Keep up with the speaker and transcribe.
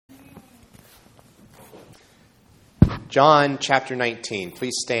John chapter 19.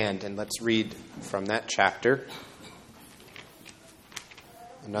 Please stand and let's read from that chapter.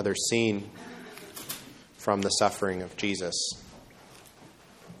 Another scene from the suffering of Jesus.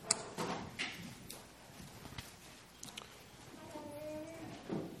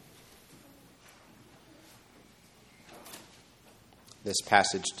 This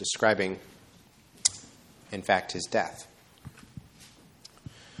passage describing, in fact, his death.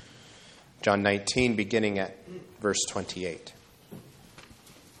 John 19, beginning at verse 28.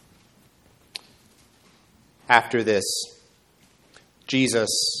 After this, Jesus,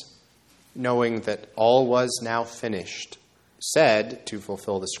 knowing that all was now finished, said, to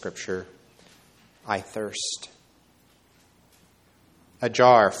fulfill the scripture, "I thirst." A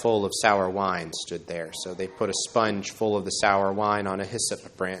jar full of sour wine stood there, so they put a sponge full of the sour wine on a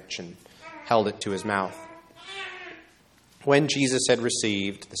hyssop branch and held it to his mouth. When Jesus had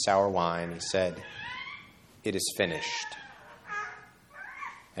received the sour wine, he said, "It is finished."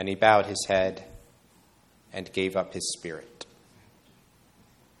 And he bowed his head and gave up his spirit.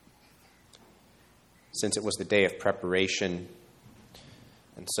 Since it was the day of preparation,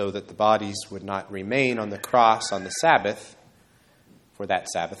 and so that the bodies would not remain on the cross on the Sabbath, for that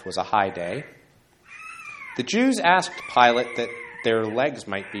Sabbath was a high day, the Jews asked Pilate that their legs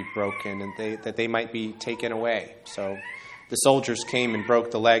might be broken and that they might be taken away. So the soldiers came and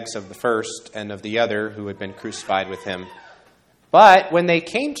broke the legs of the first and of the other who had been crucified with him. But when they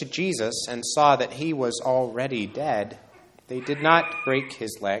came to Jesus and saw that he was already dead, they did not break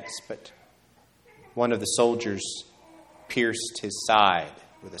his legs, but one of the soldiers pierced his side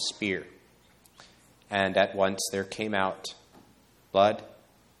with a spear. And at once there came out blood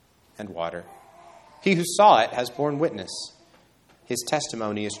and water. He who saw it has borne witness. His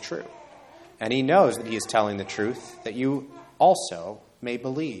testimony is true. And he knows that he is telling the truth, that you also may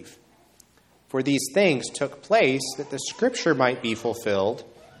believe. For these things took place that the scripture might be fulfilled.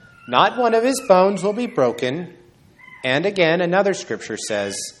 Not one of his bones will be broken. And again, another scripture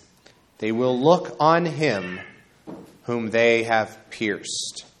says, they will look on him whom they have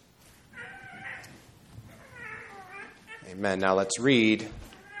pierced. Amen. Now let's read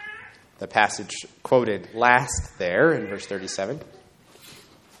the passage quoted last there in verse 37.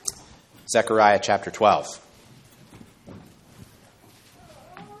 Zechariah chapter 12.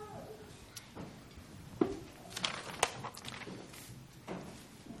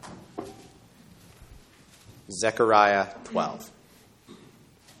 Zechariah 12.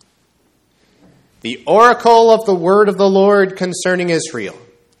 The oracle of the word of the Lord concerning Israel.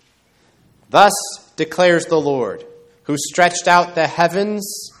 Thus declares the Lord, who stretched out the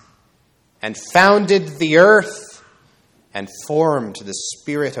heavens and founded the earth and formed the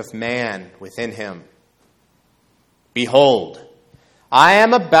spirit of man within him. Behold, I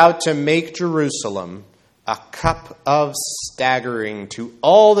am about to make Jerusalem a cup of staggering to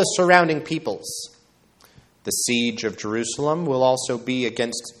all the surrounding peoples. The siege of Jerusalem will also be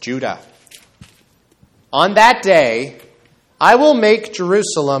against Judah. On that day, I will make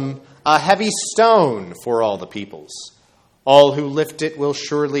Jerusalem a heavy stone for all the peoples. All who lift it will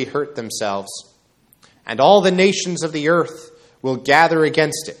surely hurt themselves, and all the nations of the earth will gather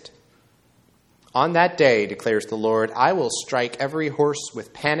against it. On that day, declares the Lord, I will strike every horse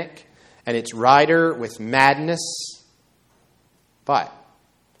with panic, and its rider with madness. But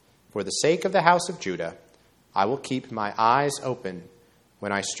for the sake of the house of Judah, I will keep my eyes open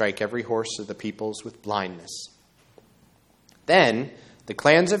when I strike every horse of the peoples with blindness. Then the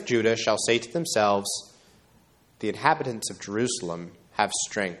clans of Judah shall say to themselves, the inhabitants of Jerusalem have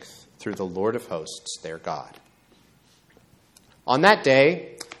strength through the Lord of hosts, their God. On that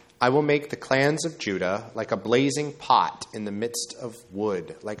day, I will make the clans of Judah like a blazing pot in the midst of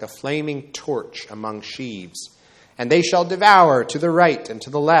wood, like a flaming torch among sheaves. And they shall devour to the right and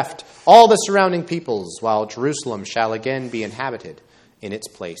to the left all the surrounding peoples, while Jerusalem shall again be inhabited in its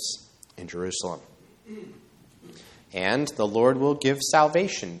place in Jerusalem. And the Lord will give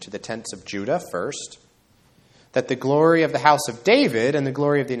salvation to the tents of Judah first, that the glory of the house of David and the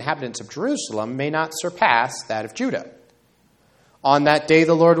glory of the inhabitants of Jerusalem may not surpass that of Judah. On that day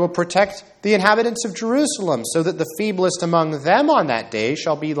the Lord will protect the inhabitants of Jerusalem, so that the feeblest among them on that day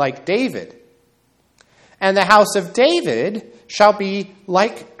shall be like David. And the house of David shall be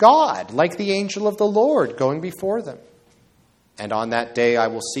like God, like the angel of the Lord going before them. And on that day I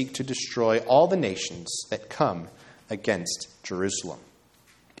will seek to destroy all the nations that come against Jerusalem.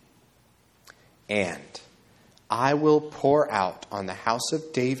 And I will pour out on the house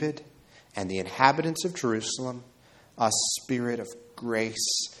of David and the inhabitants of Jerusalem a spirit of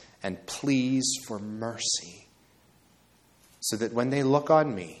grace and pleas for mercy, so that when they look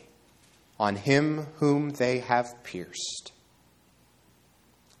on me, on him whom they have pierced.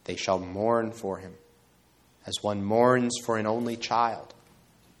 They shall mourn for him, as one mourns for an only child,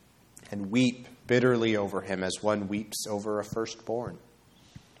 and weep bitterly over him as one weeps over a firstborn.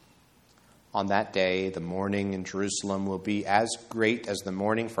 On that day, the mourning in Jerusalem will be as great as the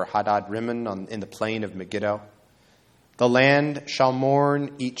mourning for Hadad-rimmon in the plain of Megiddo. The land shall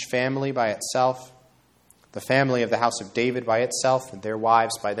mourn, each family by itself, the family of the house of David by itself, and their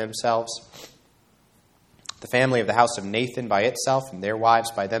wives by themselves, the family of the house of Nathan by itself, and their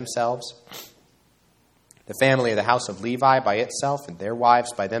wives by themselves, the family of the house of Levi by itself, and their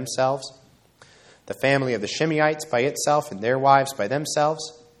wives by themselves, the family of the Shimeites by itself, and their wives by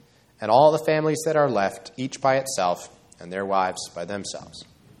themselves, and all the families that are left, each by itself, and their wives by themselves.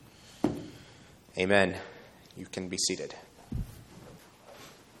 Amen. You can be seated.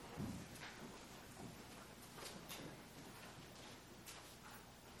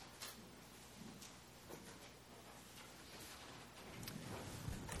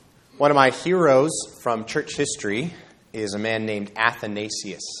 One of my heroes from church history is a man named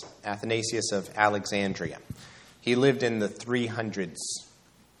Athanasius of Alexandria. He lived in the 300s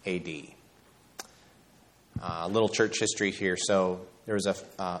A.D. A little church history here. So there was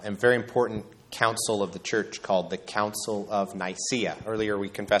a very important council of the church called the Council of Nicaea. Earlier we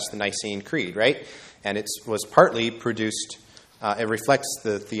confessed the Nicene Creed, right? And it was partly produced, it reflects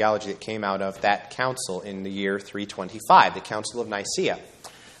the theology that came out of that council in the year 325, the Council of Nicaea.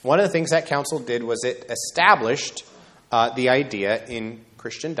 One of the things that council did was it established the idea in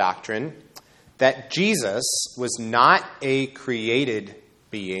Christian doctrine that Jesus was not a created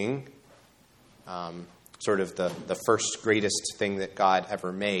being, sort of the first greatest thing that God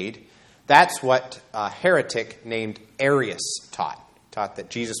ever made. That's what a heretic named Arius taught that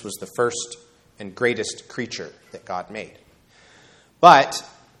Jesus was the first and greatest creature that God made. But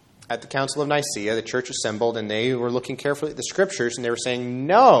at the Council of Nicaea, the church assembled, and they were looking carefully at the Scriptures, and they were saying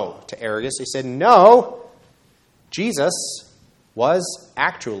no to Arius. They said, no, Jesus was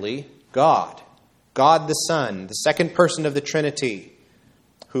actually God. God the Son, the second person of the Trinity,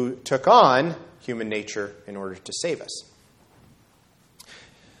 who took on human nature in order to save us.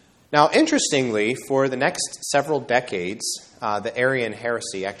 Now, interestingly, for the next several decades, the Arian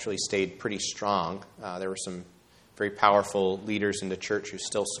heresy actually stayed pretty strong. There were some very powerful leaders in the church who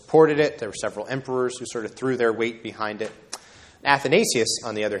still supported it. There were several emperors who sort of threw their weight behind it. Athanasius,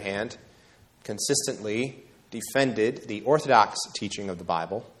 on the other hand, consistently defended the orthodox teaching of the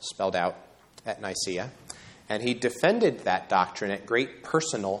Bible, spelled out at Nicaea, and he defended that doctrine at great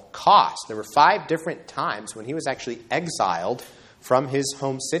personal cost. There were 5 different times when he was actually exiled from his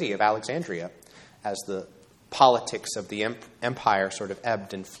home city of Alexandria as the politics of the empire sort of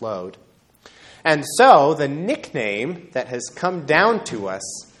ebbed and flowed. And so the nickname that has come down to us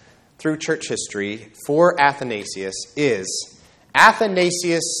through church history for Athanasius is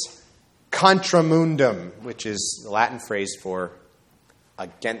Athanasius Contra Mundum, which is the Latin phrase for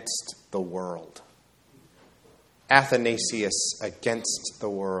against the world. Athanasius against the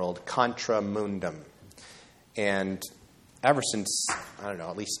world, Contra Mundum. And ever since,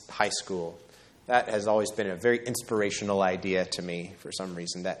 at least high school, that has always been a very inspirational idea to me for some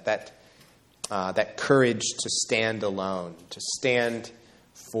reason, that courage to stand alone, to stand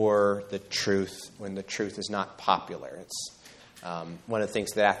for the truth when the truth is not popular. It's one of the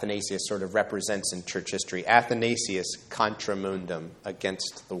things that Athanasius sort of represents in church history. Athanasius Contra Mundum,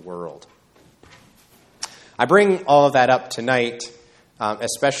 against the world. I bring all of that up tonight,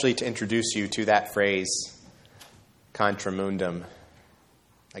 especially to introduce you to that phrase, Contra Mundum,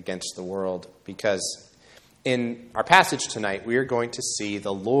 against the world, because in our passage tonight, we are going to see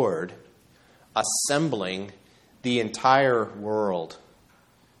the Lord assembling the entire world,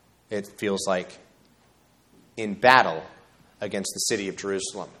 it feels like, in battle against the city of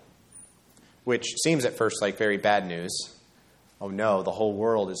Jerusalem, which seems at first like very bad news. Oh no, the whole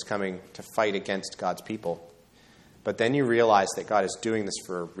world is coming to fight against God's people. But then you realize that God is doing this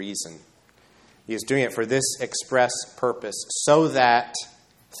for a reason. He is doing it for this express purpose, so that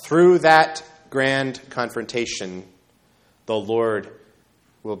through that grand confrontation, the Lord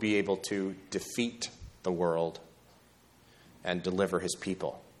will be able to defeat the world and deliver his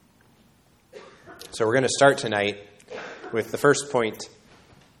people. So we're going to start tonight with the first point,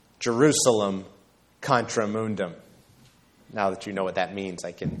 Jerusalem Contra Mundum. Now that you know what that means,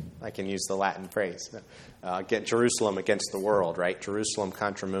 I can use the Latin phrase. Get Jerusalem against the world, right? Jerusalem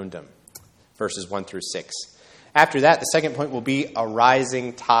Contra Mundum, verses 1 through 6. After that, the second point will be a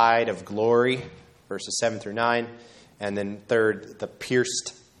rising tide of glory, verses 7 through 9. And then third, the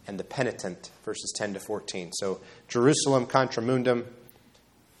pierced and the penitent, verses 10 to 14. So Jerusalem Contra Mundum,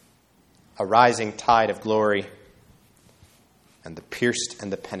 a rising tide of glory, and the pierced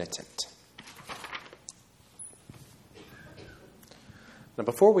and the penitent. Now,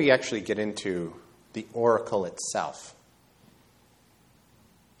 before we actually get into the oracle itself,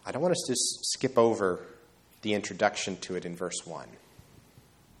 I don't want us to skip over the introduction to it in verse 1.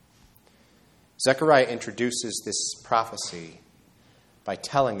 Zechariah introduces this prophecy by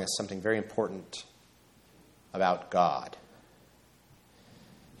telling us something very important about God.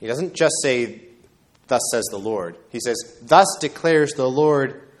 He doesn't just say, "Thus says the Lord." He says, "Thus declares the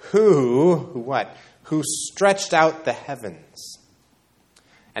Lord who stretched out the heavens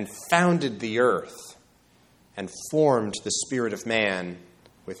and founded the earth and formed the spirit of man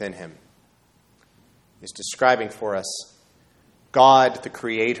within him." He's describing for us God the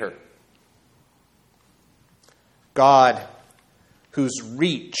Creator. God whose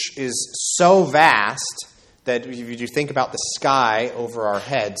reach is so vast that if you think about the sky over our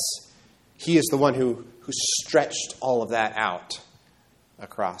heads, he is the one who stretched all of that out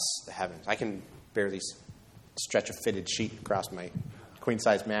across the heavens. I can barely stretch a fitted sheet across my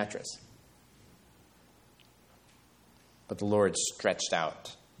queen-size mattress. But the Lord stretched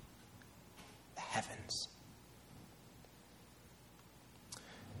out the heavens.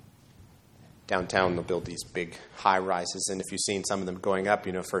 Downtown, they'll build these big high-rises, and if you've seen some of them going up,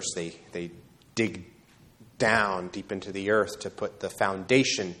 first they dig down deep into the earth to put the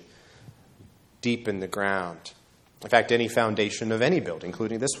foundation deep in the ground. In fact, any foundation of any building,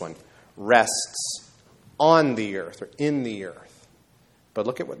 including this one, rests on the earth or in the earth. But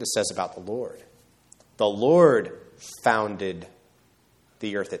look at what this says about the Lord. The Lord founded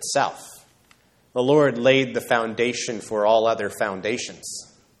the earth itself. The Lord laid the foundation for all other foundations.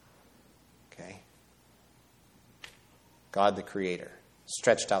 Okay? God the Creator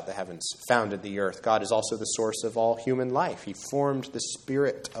stretched out the heavens, founded the earth. God is also the source of all human life. He formed the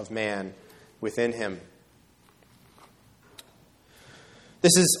spirit of man within him.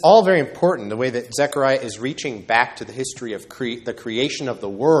 This is all very important, the way that Zechariah is reaching back to the history of the creation of the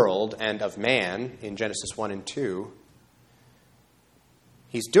world and of man in Genesis 1 and 2.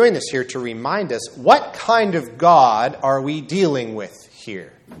 He's doing this here to remind us, what kind of God are we dealing with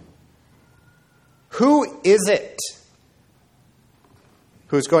here? Who is it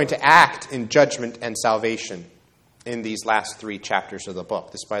who's going to act in judgment and salvation in these last 3 chapters of the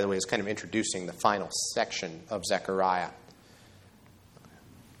book? This, by the way, is kind of introducing the final section of Zechariah.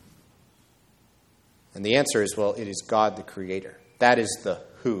 And the answer is, well, it is God the Creator. That is the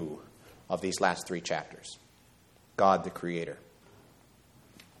who of these last 3 chapters. God the Creator.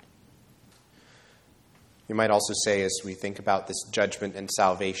 You might also say, as we think about this judgment and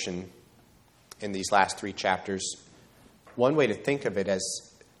salvation in these last 3 chapters, one way to think of it as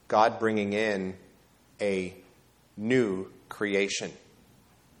God bringing in a new creation.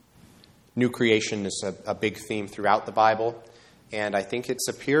 New creation is a big theme throughout the Bible, and I think it's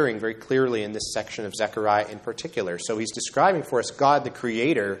appearing very clearly in this section of Zechariah in particular. So he's describing for us God the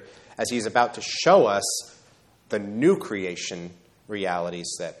Creator as he's about to show us the new creation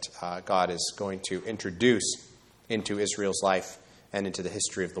realities that God is going to introduce into Israel's life and into the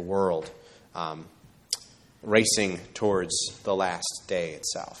history of the world, racing towards the last day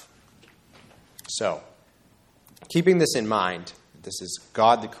itself. So, keeping this in mind, this is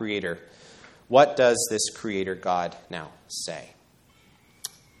God the Creator. What does this Creator God now say?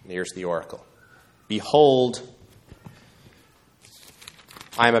 And here's the oracle. "Behold,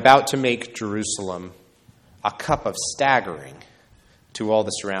 I am about to make Jerusalem a cup of staggering to all the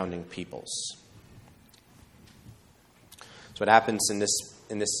surrounding peoples." So what happens in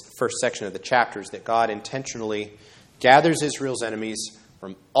this first section of the chapter is that God intentionally gathers Israel's enemies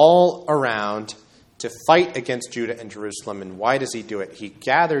from all around to fight against Judah and Jerusalem. And why does he do it? He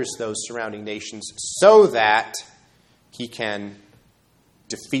gathers those surrounding nations so that he can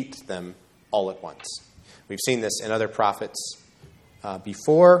defeat them all at once. We've seen this in other prophets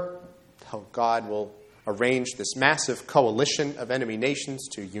before, how God will arrange this massive coalition of enemy nations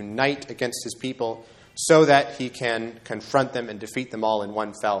to unite against his people so that he can confront them and defeat them all in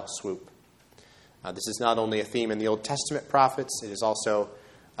one fell swoop. This is not only a theme in the Old Testament prophets, it is also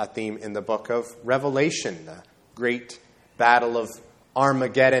a theme in the book of Revelation, the great battle of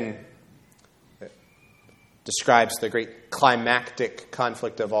Armageddon. It describes the great climactic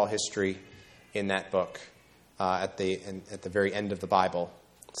conflict of all history in that book at the very end of the Bible.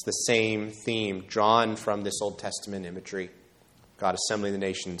 It's the same theme drawn from this Old Testament imagery. God assembling the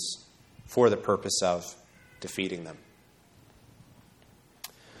nations for the purpose of defeating them.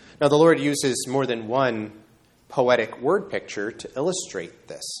 Now, the Lord uses more than one poetic word picture to illustrate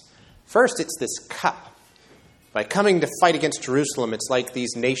this. First, it's this cup. By coming to fight against Jerusalem, it's like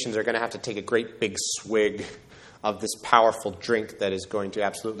these nations are going to have to take a great big swig of this powerful drink that is going to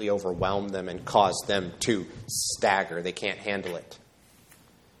absolutely overwhelm them and cause them to stagger. They can't handle it.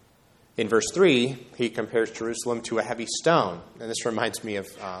 In verse 3, he compares Jerusalem to a heavy stone. And this reminds me of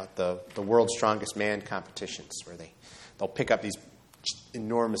the World's Strongest Man competitions, where they'll pick up these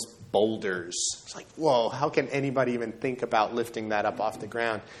enormous boulders. It's like, whoa, how can anybody even think about lifting that up off the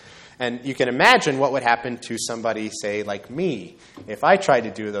ground? And you can imagine what would happen to somebody, say, like me. If I tried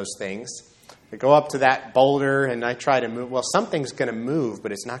to do those things, I go up to that boulder and I try to move. Well, something's going to move,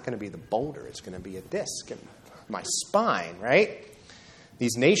 but it's not going to be the boulder. It's going to be a disc in my spine, right?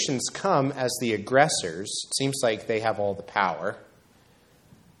 These nations come as the aggressors. It seems like they have all the power.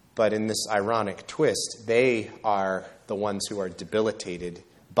 But in this ironic twist, they are the ones who are debilitated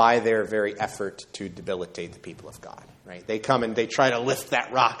by their very effort to debilitate the people of God. Right? They come and they try to lift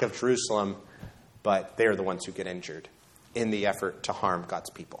that rock of Jerusalem, but they're the ones who get injured in the effort to harm God's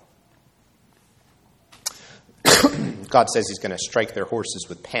people. God says he's going to strike their horses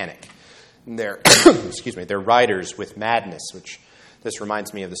with panic, their their riders with madness, which this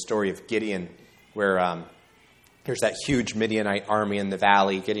reminds me of the story of Gideon, where there's that huge Midianite army in the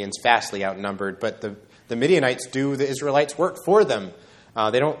valley. Gideon's vastly outnumbered, but the Midianites do the Israelites' work for them.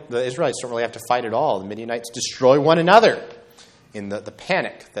 The Israelites don't really have to fight at all. The Midianites destroy one another in the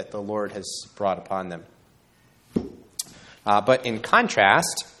panic that the Lord has brought upon them. But in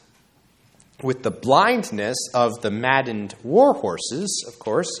contrast, with the blindness of the maddened war horses, of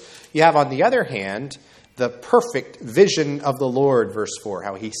course, you have on the other hand the perfect vision of the Lord, verse 4,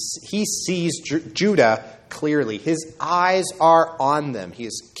 how he sees Judah clearly. His eyes are on them. He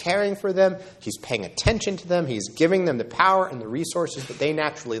is caring for them. He's paying attention to them. He's giving them the power and the resources that they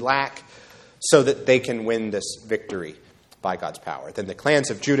naturally lack so that they can win this victory by God's power. Then the clans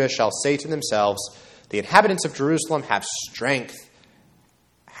of Judah shall say to themselves, the inhabitants of Jerusalem have strength.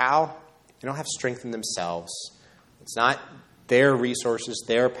 How? They don't have strength in themselves. It's not their resources,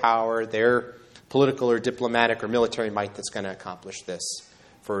 their power, their political or diplomatic or military might that's going to accomplish this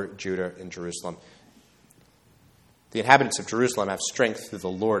for Judah and Jerusalem. The inhabitants of Jerusalem have strength through the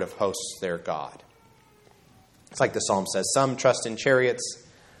Lord of hosts, their God. It's like the psalm says, some trust in chariots,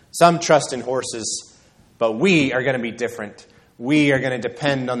 some trust in horses, but we are going to be different. We are going to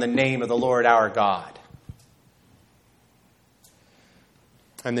depend on the name of the Lord our God.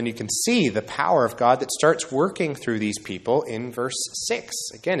 And then you can see the power of God that starts working through these people in verse 6.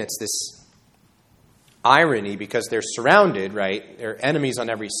 Again, it's this irony because they're surrounded, right? There are enemies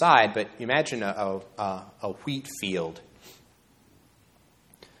on every side, but imagine a wheat field.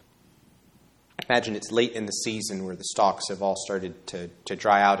 Imagine it's late in the season where the stalks have all started to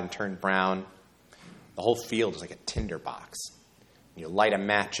dry out and turn brown. The whole field is like a tinderbox. You light a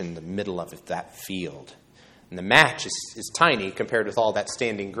match in the middle of that field. And the match is tiny compared with all that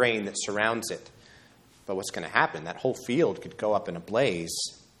standing grain that surrounds it. But what's going to happen? That whole field could go up in a blaze,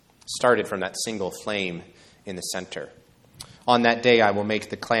 started from that single flame in the center. On that day I will make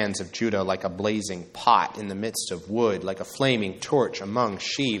the clans of Judah like a blazing pot in the midst of wood, like a flaming torch among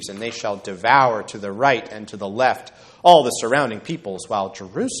sheaves, and they shall devour to the right and to the left all the surrounding peoples, while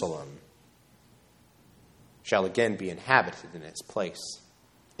Jerusalem shall again be inhabited in its place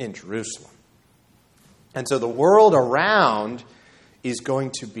in Jerusalem. And so the world around is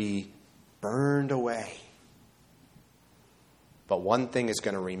going to be burned away. But one thing is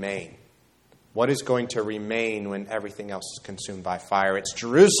going to remain. What is going to remain when everything else is consumed by fire? It's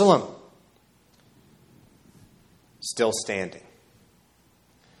Jerusalem. Still standing.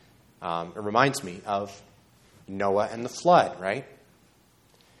 It reminds me of Noah and the flood, right?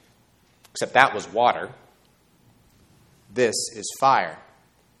 Except that was water. This is fire.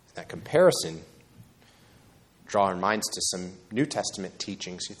 That comparison draw our minds to some New Testament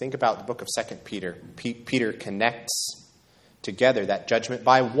teachings. You think about the book of 2 Peter. Peter connects together that judgment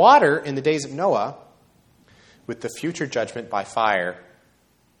by water in the days of Noah with the future judgment by fire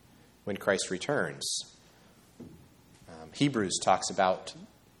when Christ returns. Hebrews talks about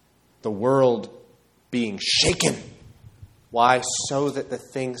the world being shaken. Why? So that the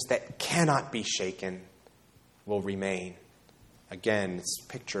things that cannot be shaken will remain. Again, it's a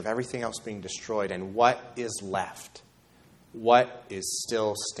picture of everything else being destroyed and what is left. What is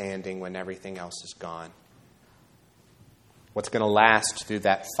still standing when everything else is gone? What's going to last through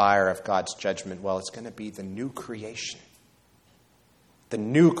that fire of God's judgment? Well, it's going to be the new creation. The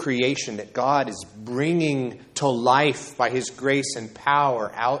new creation that God is bringing to life by His grace and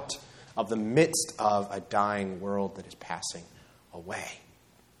power out of the midst of a dying world that is passing away.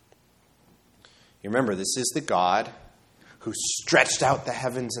 You remember, this is the God who stretched out the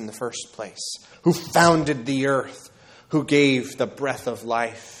heavens in the first place, who founded the earth, who gave the breath of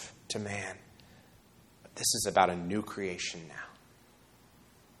life to man. But this is about a new creation now,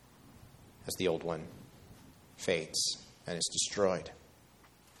 as the old one fades and is destroyed.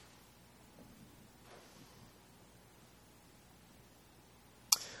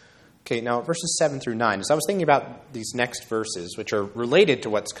 Okay, now verses 7 through 9. As I was thinking about these next verses, which are related to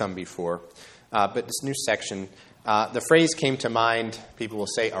what's come before, but this new section, the phrase came to mind. People will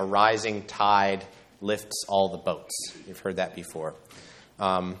say, a rising tide lifts all the boats. You've heard that before.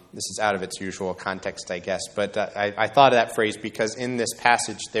 This is out of its usual context, I guess. But I thought of that phrase because in this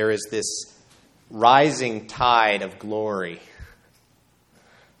passage there is this rising tide of glory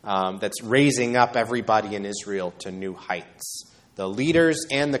that's raising up everybody in Israel to new heights. The leaders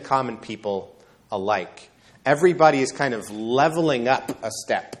and the common people alike. Everybody is kind of leveling up a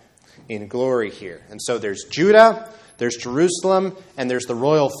step in glory here. And so there's Judah, there's Jerusalem, and there's the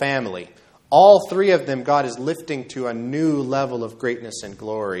royal family. All three of them God is lifting to a new level of greatness and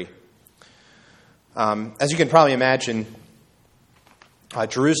glory. As you can probably imagine,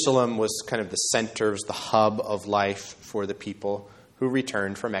 Jerusalem was kind of the center, the hub of life for the people who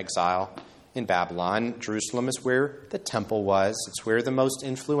returned from exile in Babylon. Jerusalem is where the temple was. It's where the most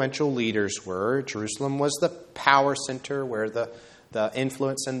influential leaders were. Jerusalem was the power center where the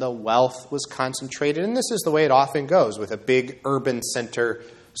influence and the wealth was concentrated. And this is the way it often goes with a big urban center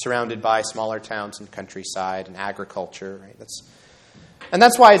surrounded by smaller towns and countryside and agriculture. Right?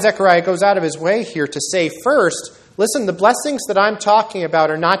 That's why Zechariah goes out of his way here to say, first, listen, the blessings that I'm talking about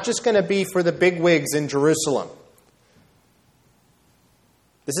are not just going to be for the bigwigs in Jerusalem.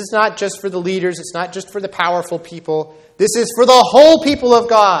 This is not just for the leaders. It's not just for the powerful people. This is for the whole people of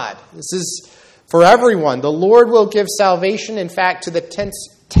God. This is for everyone. The Lord will give salvation, in fact, to the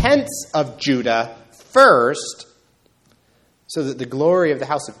tents of Judah first, so that the glory of the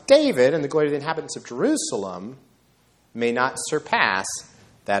house of David and the glory of the inhabitants of Jerusalem may not surpass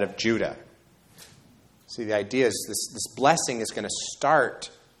that of Judah. See, the idea is this blessing is going to start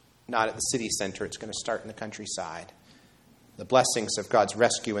not at the city center. It's going to start in the countryside. The blessings of God's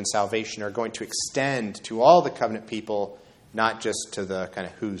rescue and salvation are going to extend to all the covenant people, not just to the kind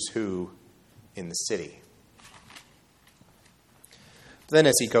of who's who in the city. Then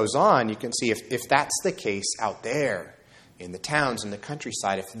as he goes on, you can see if that's the case out there in the towns and the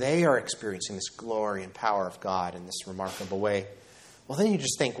countryside, if they are experiencing this glory and power of God in this remarkable way, well, then you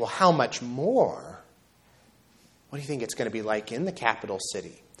just think, well, how much more? What do you think it's going to be like in the capital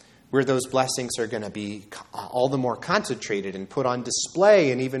city, where those blessings are going to be all the more concentrated and put on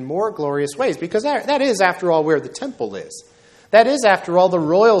display in even more glorious ways? Because that is, after all, where the temple is. That is, after all, the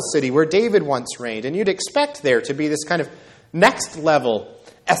royal city where David once reigned. And you'd expect there to be this kind of next level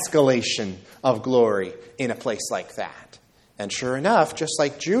escalation of glory in a place like that. And sure enough, just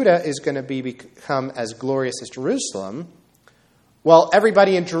like Judah is going to become as glorious as Jerusalem, well,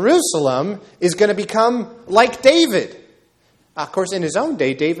 everybody in Jerusalem is going to become like David. Of course, in his own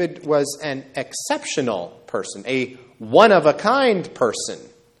day, David was an exceptional person, a one-of-a-kind person,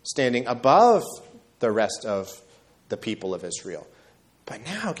 standing above the rest of the people of Israel. But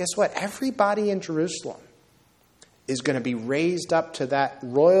now, guess what? Everybody in Jerusalem is going to be raised up to that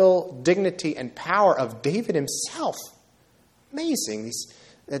royal dignity and power of David himself. Amazing.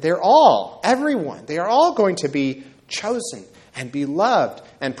 They are all going to be chosen and beloved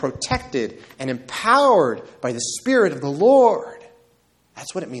and protected and empowered by the Spirit of the Lord.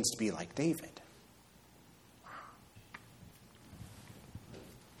 That's what it means to be like David.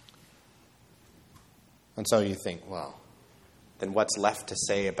 And so you think, well, then what's left to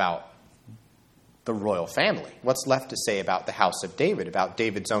say about the royal family? What's left to say about the house of David, about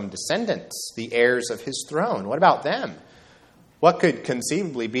David's own descendants, the heirs of his throne? What about them? What could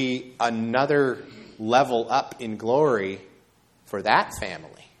conceivably be another level up in glory for that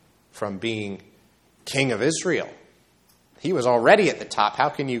family from being king of Israel? He was already at the top. How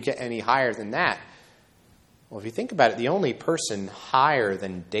can you get any higher than that? Well, if you think about it, the only person higher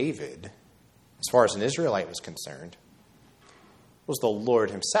than David, as far as an Israelite was concerned, was the Lord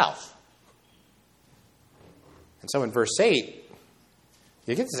himself. And so in verse 8,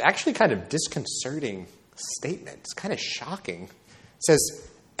 you get this actually kind of disconcerting statement. It's kind of shocking. It says,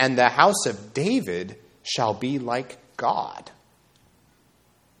 "And the house of David shall be like God,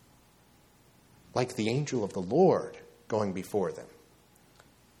 like the angel of the Lord going before them."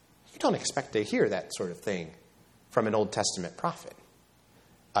 You don't expect to hear that sort of thing from an Old Testament prophet.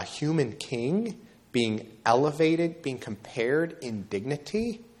 A human king being elevated, being compared in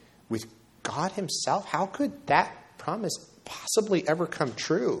dignity with God himself. How could that promise possibly ever come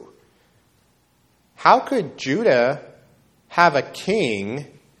true? How could Judah have a king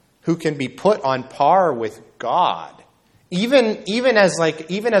who can be put on par with God, even as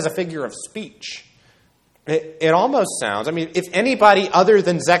a figure of speech. It almost sounds, if anybody other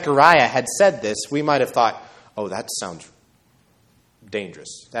than Zechariah had said this, we might have thought, oh, that sounds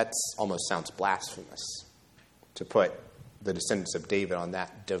dangerous. That almost sounds blasphemous to put the descendants of David on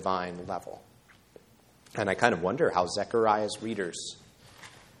that divine level. And I kind of wonder how Zechariah's readers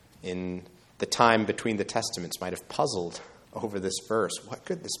in the time between the Testaments might have puzzled over this verse. What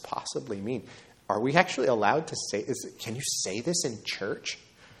could this possibly mean? Are we actually allowed to say this? Can you say this in church?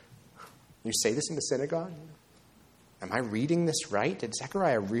 You say this in the synagogue? Am I reading this right? Did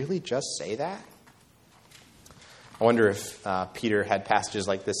Zechariah really just say that? I wonder if Peter had passages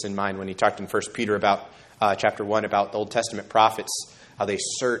like this in mind when he talked in 1 Peter about chapter 1 about the Old Testament prophets, how they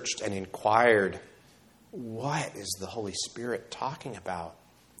searched and inquired, what is the Holy Spirit talking about?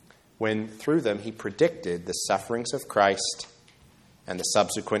 When through them he predicted the sufferings of Christ and the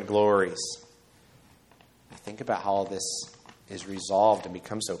subsequent glories. I think about how all this is resolved and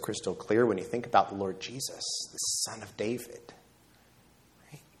becomes so crystal clear when you think about the Lord Jesus, the Son of David.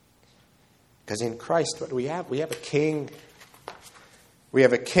 Right? Because in Christ, what do we have? We have a king. We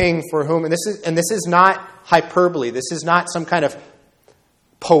have a king for whom, and this is not hyperbole. This is not some kind of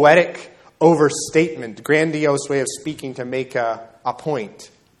poetic overstatement, grandiose way of speaking to make a point.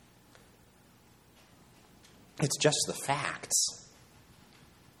 It's just the facts.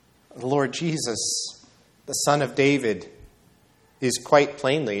 The Lord Jesus, the Son of David, is quite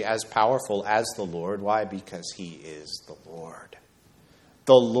plainly as powerful as the Lord. Why? Because he is the Lord.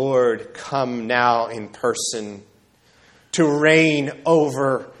 The Lord come now in person to reign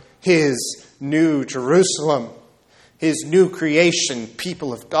over his new Jerusalem, his new creation,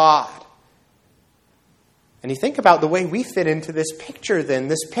 people of God. And you think about the way we fit into this picture then,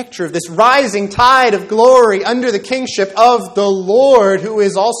 this picture of this rising tide of glory under the kingship of the Lord, who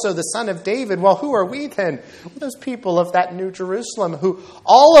is also the Son of David. Well, who are we then? We're those people of that new Jerusalem who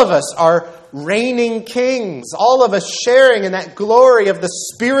all of us are reigning kings, all of us sharing in that glory of the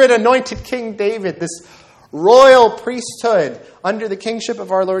Spirit-anointed King David, this royal priesthood under the kingship of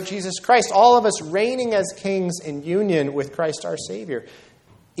our Lord Jesus Christ, all of us reigning as kings in union with Christ our Savior.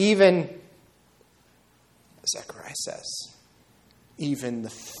 Even, Zechariah says, even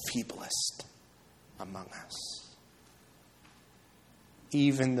the feeblest among us.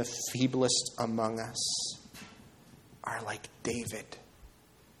 Even the feeblest among us are like David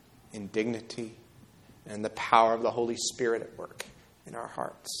in dignity and the power of the Holy Spirit at work in our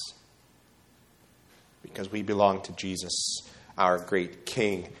hearts. Because we belong to Jesus, our great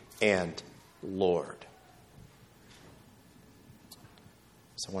King and Lord.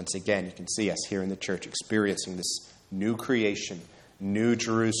 So once again, you can see us here in the church experiencing this new creation, new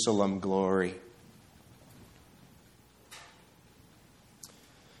Jerusalem glory.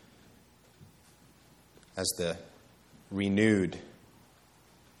 As the renewed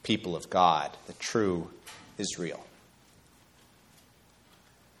people of God, the true Israel.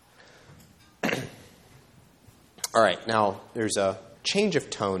 All right, now there's a change of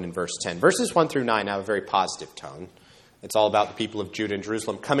tone in verse 10. Verses 1 through 9 have a very positive tone. It's all about the people of Judah and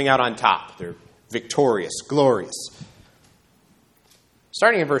Jerusalem coming out on top. They're victorious, glorious.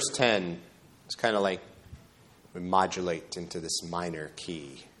 Starting in verse 10, it's kind of like we modulate into this minor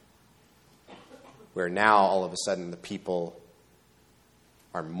key, where now all of a sudden the people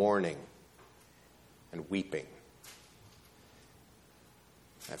are mourning and weeping.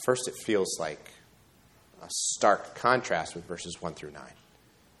 At first it feels like a stark contrast with verses 1 through 9.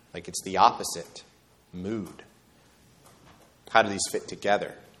 Like it's the opposite mood. How do these fit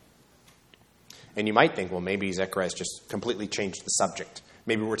together? And you might think, well, maybe Zechariah's just completely changed the subject.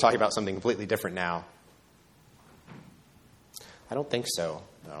 Maybe we're talking about something completely different now. I don't think so,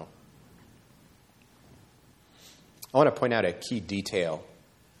 no. I want to point out a key detail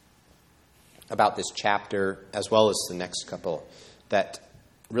about this chapter, as well as the next couple, that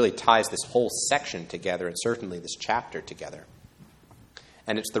really ties this whole section together, and certainly this chapter together.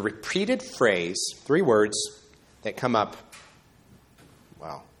 And it's the repeated phrase, 3 words, that come up,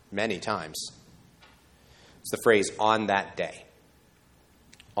 well, many times. It's the phrase, on that day.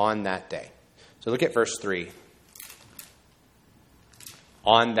 On that day. So look at verse 3.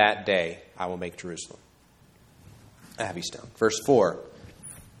 On that day, I will make Jerusalem a heavy stone. Verse 4.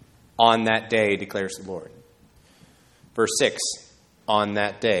 On that day, declares the Lord. Verse 6. On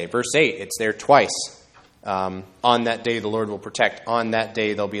that day. Verse 8, it's there twice. On that day, the Lord will protect. On that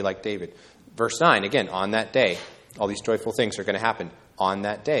day, they'll be like David. Verse 9, again, on that day. All these joyful things are going to happen on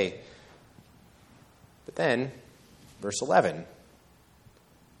that day. But then, verse 11.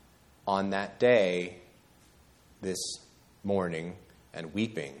 On that day, this mourning and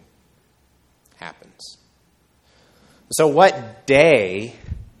weeping happens. So what day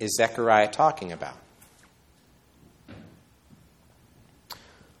is Zechariah talking about?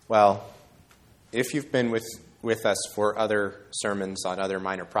 Well, if you've been with us for other sermons on other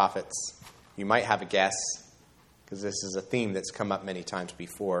minor prophets, you might have a guess, because this is a theme that's come up many times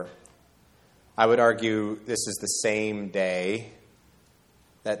before. I would argue this is the same day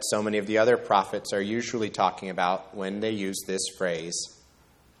that so many of the other prophets are usually talking about when they use this phrase,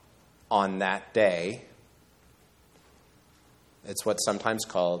 on that day. It's what's sometimes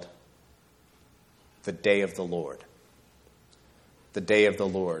called the day of the Lord. The day of the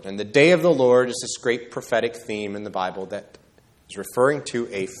Lord. And the day of the Lord is this great prophetic theme in the Bible that is referring to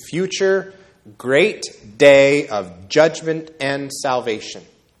a future great day of judgment and salvation.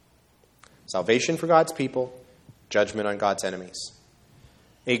 Salvation for God's people, judgment on God's enemies.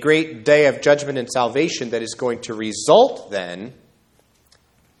 A great day of judgment and salvation that is going to result then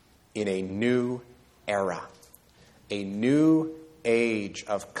in a new era, a new age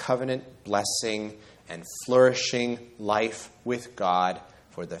of covenant blessing and flourishing life with God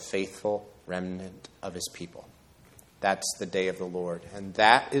for the faithful remnant of his people. That's the day of the Lord. And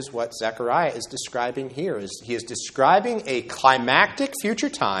that is what Zechariah is describing here. He is describing a climactic future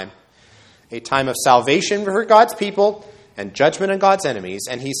time, a time of salvation for God's people and judgment on God's enemies.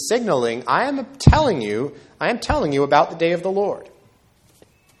 And he's signaling, I am telling you about the day of the Lord.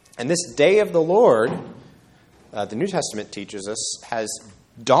 And this day of the Lord, the New Testament teaches us, has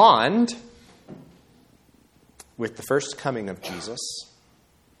dawned with the first coming of Jesus,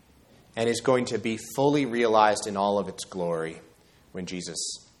 and is going to be fully realized in all of its glory when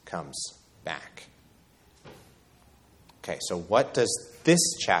Jesus comes back. Okay, so what does this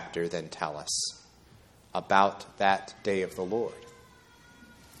chapter then tell us about that day of the Lord?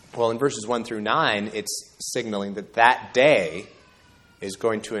 Well, in verses 1 through 9, it's signaling that that day is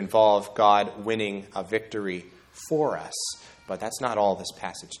going to involve God winning a victory for us. But that's not all this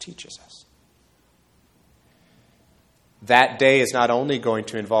passage teaches us. That day is not only going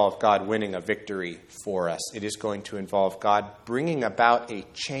to involve God winning a victory for us, it is going to involve God bringing about a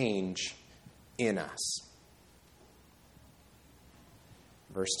change in us.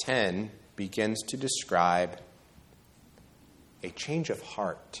 Verse 10 begins to describe a change of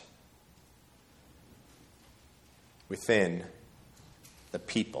heart within the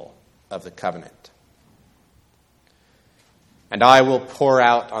people of the covenant. And I will pour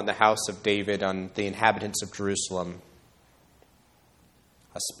out on the house of David, on the inhabitants of Jerusalem,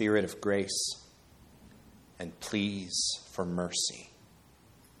 a spirit of grace and pleas for mercy.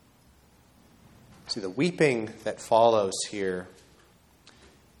 See, the weeping that follows here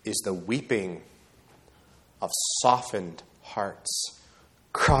is the weeping of softened hearts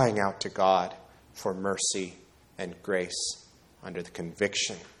crying out to God for mercy and grace under the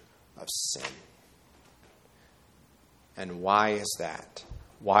conviction of sin. And why is that?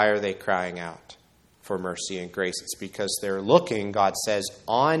 Why are they crying out for mercy and grace? It's because they're looking, God says,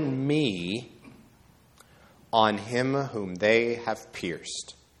 on me, on him whom they have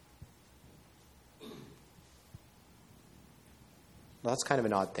pierced. Well, that's kind of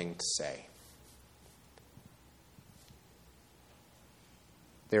an odd thing to say.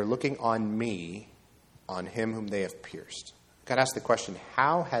 They're looking on me, on him whom they have pierced. I've got to ask the question,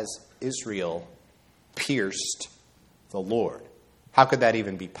 how has Israel pierced the Lord? How could that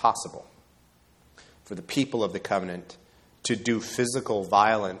even be possible for the people of the covenant to do physical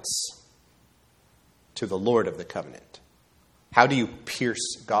violence to the Lord of the covenant? How do you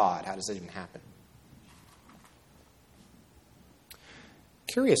pierce God? How does that even happen?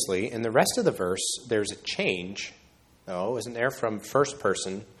 Curiously, in the rest of the verse, there's a change, though, isn't there, from first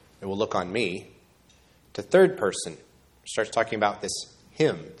person, it will look on me, to third person. It starts talking about this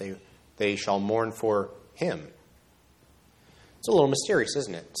him. They shall mourn for him. It's a little mysterious,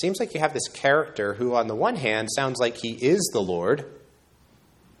 isn't it? It seems like you have this character who, on the one hand, sounds like he is the Lord,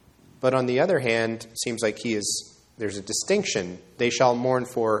 but on the other hand, seems like there's a distinction. They shall mourn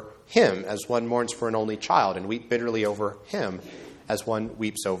for him as one mourns for an only child, and weep bitterly over him as one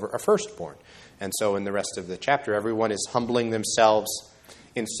weeps over a firstborn. And so in the rest of the chapter, everyone is humbling themselves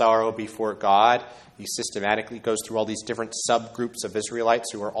in sorrow before God. He systematically goes through all these different subgroups of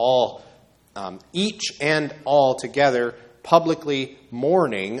Israelites who are all, each and all together, publicly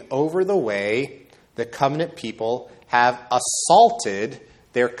mourning over the way the covenant people have assaulted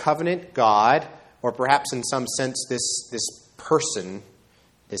their covenant God, or perhaps in some sense this person,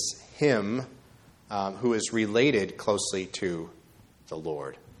 this him, who is related closely to the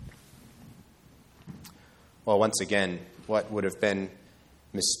Lord. Well, once again, what would have been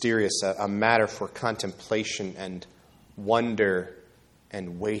mysterious, a matter for contemplation and wonder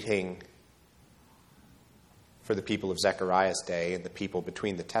and waiting for the people of Zechariah's day and the people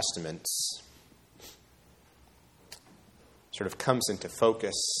between the Testaments sort of comes into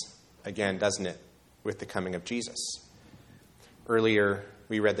focus again, doesn't it, with the coming of Jesus. Earlier,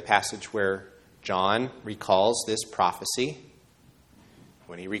 we read the passage where John recalls this prophecy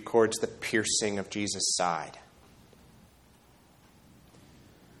when he records the piercing of Jesus' side.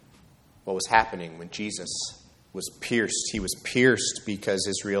 What was happening when Jesus was pierced? He was pierced because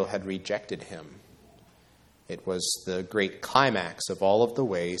Israel had rejected him. It was the great climax of all of the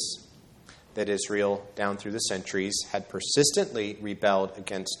ways that Israel, down through the centuries, had persistently rebelled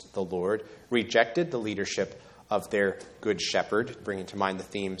against the Lord, rejected the leadership of their good shepherd, bringing to mind the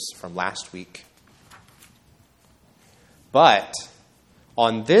themes from last week. But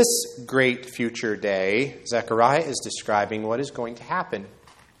on this great future day, Zechariah is describing what is going to happen.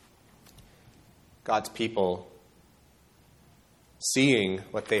 God's people, seeing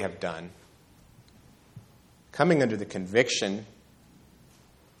what they have done, coming under the conviction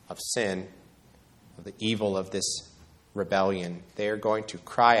of sin, of the evil of this rebellion, they are going to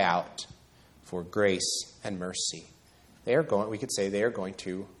cry out for grace and mercy. We could say they are going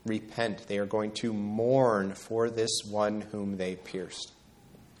to repent. They are going to mourn for this one whom they pierced.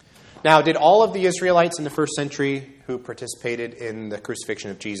 Now, did all of the Israelites in the first century who participated in the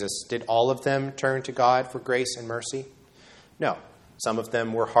crucifixion of Jesus, did all of them turn to God for grace and mercy? No. Some of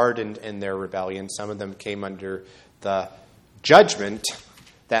them were hardened in their rebellion. Some of them came under the judgment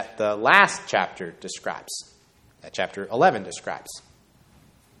that the last chapter describes, that chapter 11 describes.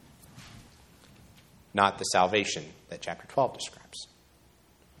 Not the salvation that chapter 12 describes.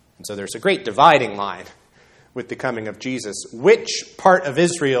 And so there's a great dividing line with the coming of Jesus. Which part of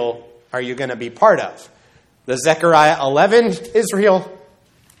Israel are you going to be part of? The Zechariah 11 Israel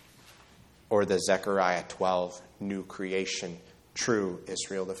or the Zechariah 12 new creation, true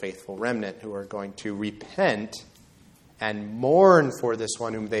Israel, the faithful remnant who are going to repent and mourn for this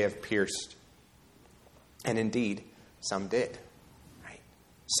one whom they have pierced? And indeed, some did.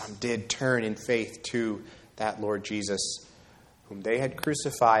 Some did turn in faith to that Lord Jesus, whom they had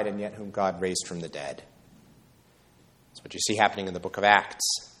crucified and yet whom God raised from the dead. That's what you see happening in the book of Acts.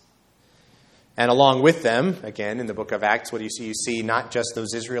 And along with them, again, in the book of Acts, what do you see? You see not just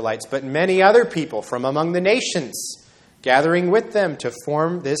those Israelites, but many other people from among the nations gathering with them to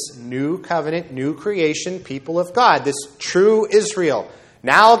form this new covenant, new creation people of God, this true Israel,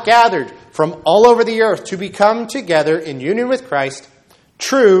 now gathered from all over the earth to become together in union with Christ,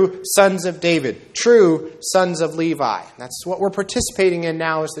 true sons of David, true sons of Levi. That's what we're participating in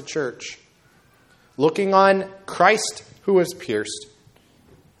now as the church. Looking on Christ who was pierced,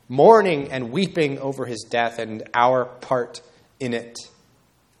 mourning and weeping over his death and our part in it.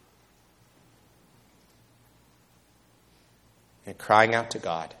 And crying out to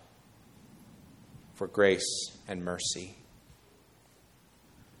God for grace and mercy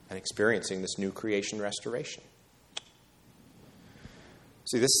and experiencing this new creation restoration.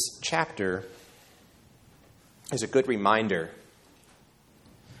 See, this chapter is a good reminder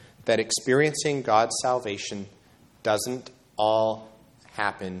that experiencing God's salvation doesn't all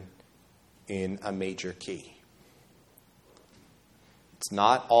happen in a major key. It's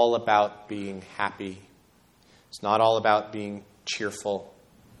not all about being happy. It's not all about being cheerful.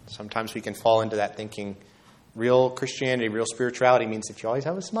 Sometimes we can fall into that thinking real Christianity, real spirituality means that you always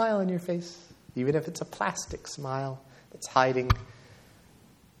have a smile on your face, even if it's a plastic smile that's hiding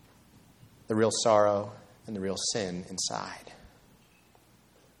the real sorrow and the real sin inside.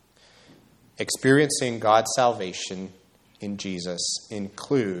 Experiencing God's salvation in Jesus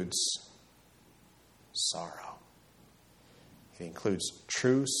includes sorrow. It includes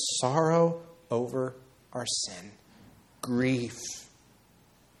true sorrow over our sin, grief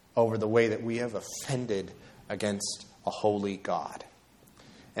over the way that we have offended against a holy God.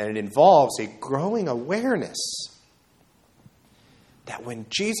 And it involves a growing awareness that when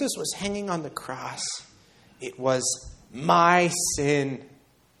Jesus was hanging on the cross, it was my sin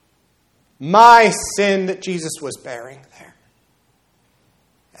that Jesus was bearing there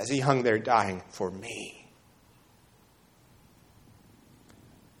as he hung there dying for me.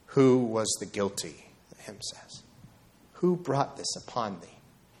 Who was the guilty, the hymn says? Who brought this upon thee?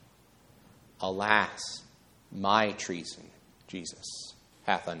 Alas, my treason, Jesus,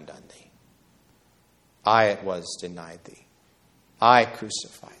 hath undone thee. I it was denied thee. I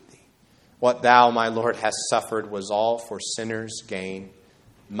crucified thee. What thou, my Lord, hast suffered was all for sinners' gain.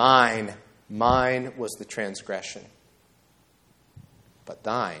 Mine was the transgression, but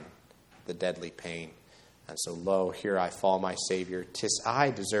thine the deadly pain. And so, lo, here I fall, my Savior. 'Tis I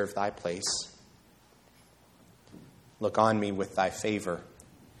deserve thy place. look on me with thy favor.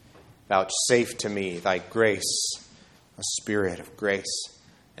 Vouchsafe to me thy grace, a spirit of grace,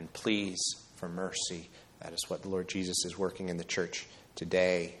 and pleas for mercy. That is what the Lord Jesus is working in the church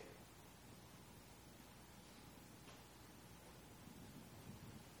today.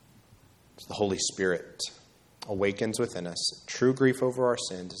 The Holy Spirit awakens within us true grief over our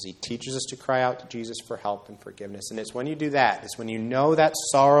sins as he teaches us to cry out to Jesus for help and forgiveness. And it's when you do that, it's when you know that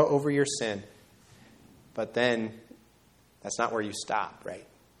sorrow over your sin, but then that's not where you stop, right?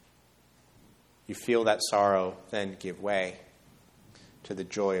 You feel that sorrow, then give way to the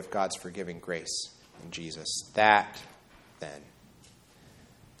joy of God's forgiving grace in Jesus. That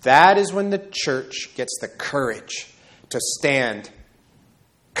is when the church gets the courage to stand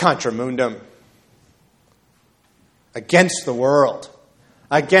contra mundum, against the world,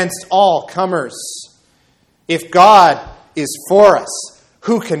 against all comers. If God is for us,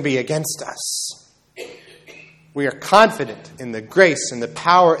 who can be against us? We are confident in the grace and the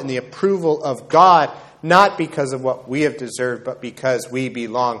power and the approval of God, not because of what we have deserved, but because we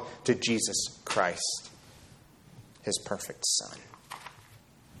belong to Jesus Christ, his perfect Son.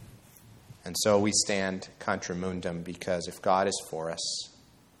 And so we stand contra mundum, because if God is for us,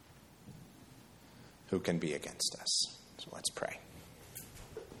 who can be against us? So let's pray.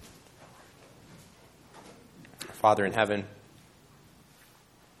 Father in heaven,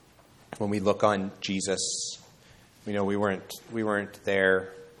 when we look on Jesus, we know we weren't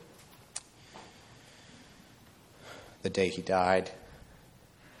there the day he died,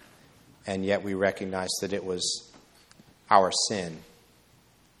 and yet we recognize that it was our sin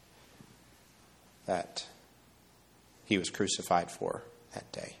that he was crucified for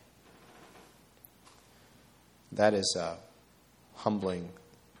that day. That is a humbling,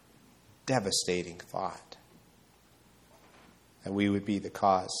 devastating thought, that we would be the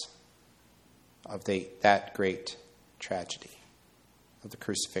cause of that great tragedy of the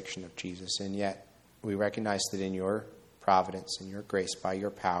crucifixion of Jesus. And yet we recognize that in your providence, in your grace, by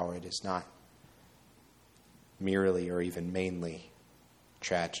your power, it is not merely or even mainly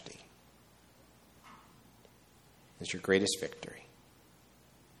tragedy. It is your greatest victory.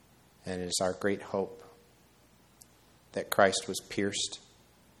 And it is our great hope that Christ was pierced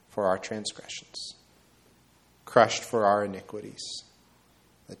for our transgressions, crushed for our iniquities.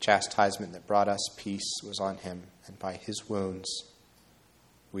 The chastisement that brought us peace was on him, and by his wounds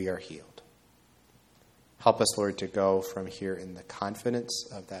we are healed. Help us, Lord, to go from here in the confidence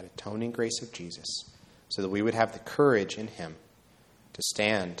of that atoning grace of Jesus, so that we would have the courage in him to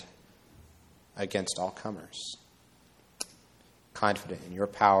stand against all comers, confident in your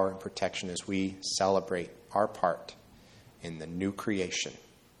power and protection as we celebrate our part in the new creation.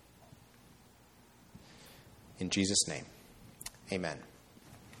 In Jesus' name, amen.